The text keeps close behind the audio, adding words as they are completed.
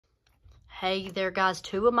Hey there, guys.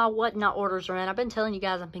 2 of my Whatnot orders are in. I've been telling you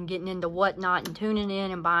guys I've been getting into Whatnot and tuning in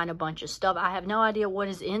and buying a bunch of stuff. I have no idea what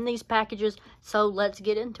is in these packages, so let's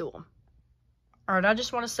get into them. Alright, I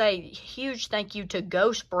just want to say huge thank you to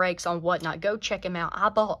Ghost Breaks on Whatnot. Go check him out. I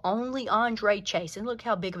bought only Andre Chase, and look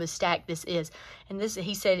how big of a stack this is. And this,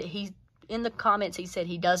 he said, in the comments, he said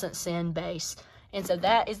he doesn't send base. And so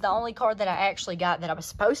that is the only card that I actually got that I was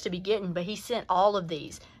supposed to be getting, but he sent all of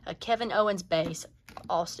these. A Kevin Owens base,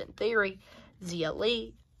 Austin Theory, Zia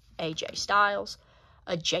Lee, AJ Styles,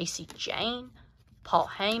 a JC Jane, Paul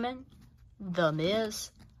Heyman, The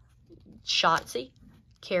Miz, Shotzi,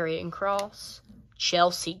 Karrion Kross,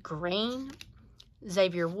 Chelsea Green,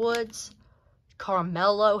 Xavier Woods,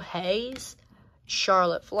 Carmelo Hayes,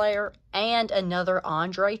 Charlotte Flair, and another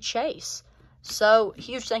Andre Chase. So,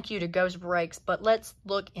 huge thank you to Ghost Breaks, but let's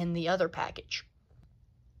look in the other package.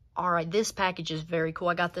 Alright, this package is very cool.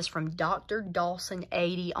 I got this from Dr. Dawson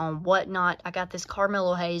 80 on Whatnot. I got this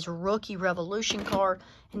Carmelo Hayes Rookie Revolution card,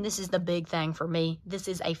 and this is the big thing for me. This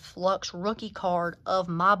is a Flux rookie card of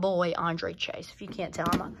my boy Andre Chase. If you can't tell,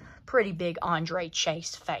 I'm a pretty big Andre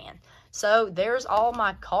Chase fan. So, there's all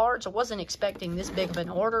my cards. I wasn't expecting this big of an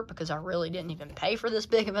order because I really didn't even pay for this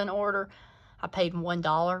big of an order. I paid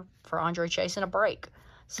 $1 for Andre Chase and a break.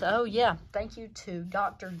 So, yeah, thank you to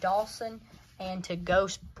Dr. Dawson and to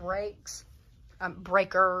Ghost Breakers.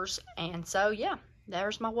 And so, yeah,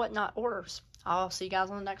 there's my Whatnot orders. I'll see you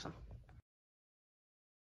guys on the next one.